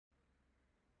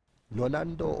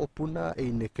nonando opuna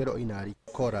einekero inali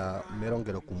kora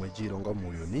melongelo kumwe lyiilongo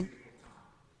muuyuni,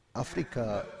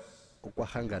 Afrika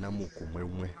okwahangana muukumwe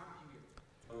umwe.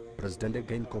 President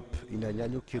Geingob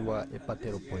inanyanyukirwa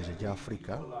epatelo pondje lya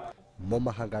Afrika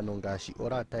momahangano ngaashi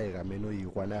orata egameno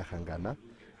yiigwana yahangana,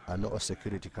 ano o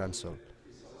Security Council.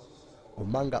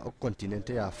 Omanga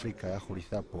okontinente ya Afrika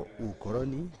yahulithapo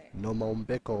uukoloni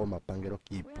nomaumbeko gomapangelo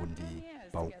kiipundi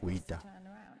paukuita.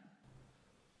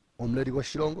 Omuleli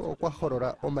goshilongo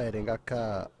okwaholola omayele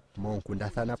ngaka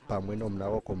moonkundathana pamwe nomuna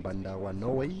gokombanda wa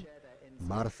Norway,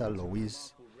 Märtha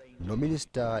Louise, no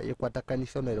minista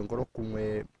yekwatakanitho nelongolo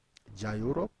kumwe lya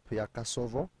Europe ya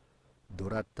Kosovo,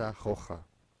 Dhurata Hoxha.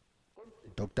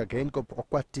 Dr. Geingob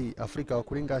okwati Afrika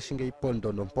okuli ngashingeyi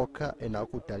pondondo mpoka ena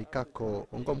okutalikako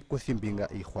onga omukuthimbinga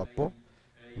ihwapo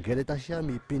ngele tashiya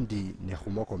miipindi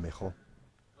nehumo komeho.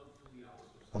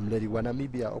 Omuleli wa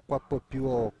Namibia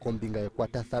okwapopiwo kombinga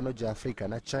yekwatathano lya Afrika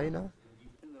na China,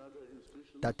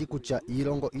 tati kutya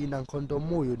iilongo inankondo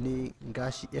muuyuni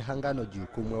ngaashi ehangano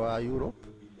lyiikumwe wa Europe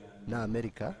na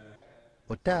America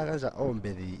otaya gandja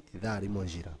oombedhi dhaali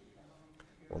mondjila,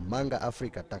 omanga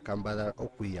Afrika takambadhala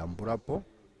okwiiyambulapo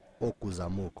okuza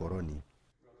muukoloni.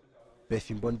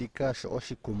 Pethimbo ndika sho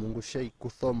oshikumungu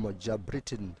sheikuthomo lya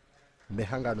Britain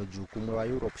mehangano lyuukumwe wa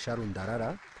Europe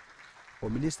shalundalala,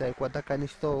 ominista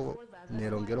yekwatakanitho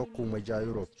nelongelo kumwe lya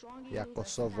Europe ya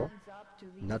Kosovo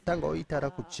natango oitala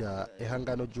kutya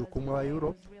ehangano lyuukumwe wa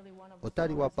Europe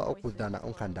otali wapa okudhana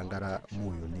onkandangala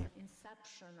muuyuni.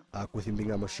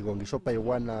 Akuthimbinga moshigongi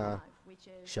shopaigwana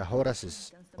sha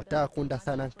Horasis otaya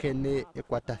kundathana nkene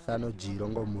ekwatathano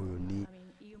lyiilongo muuyuni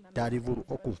tali vulu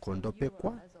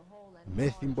okunkondopekwa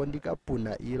methimbo ndika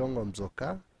puna iilongo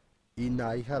mbyoka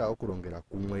inaayi hala okulongela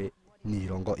kumwe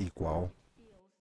niilongo iikwawo.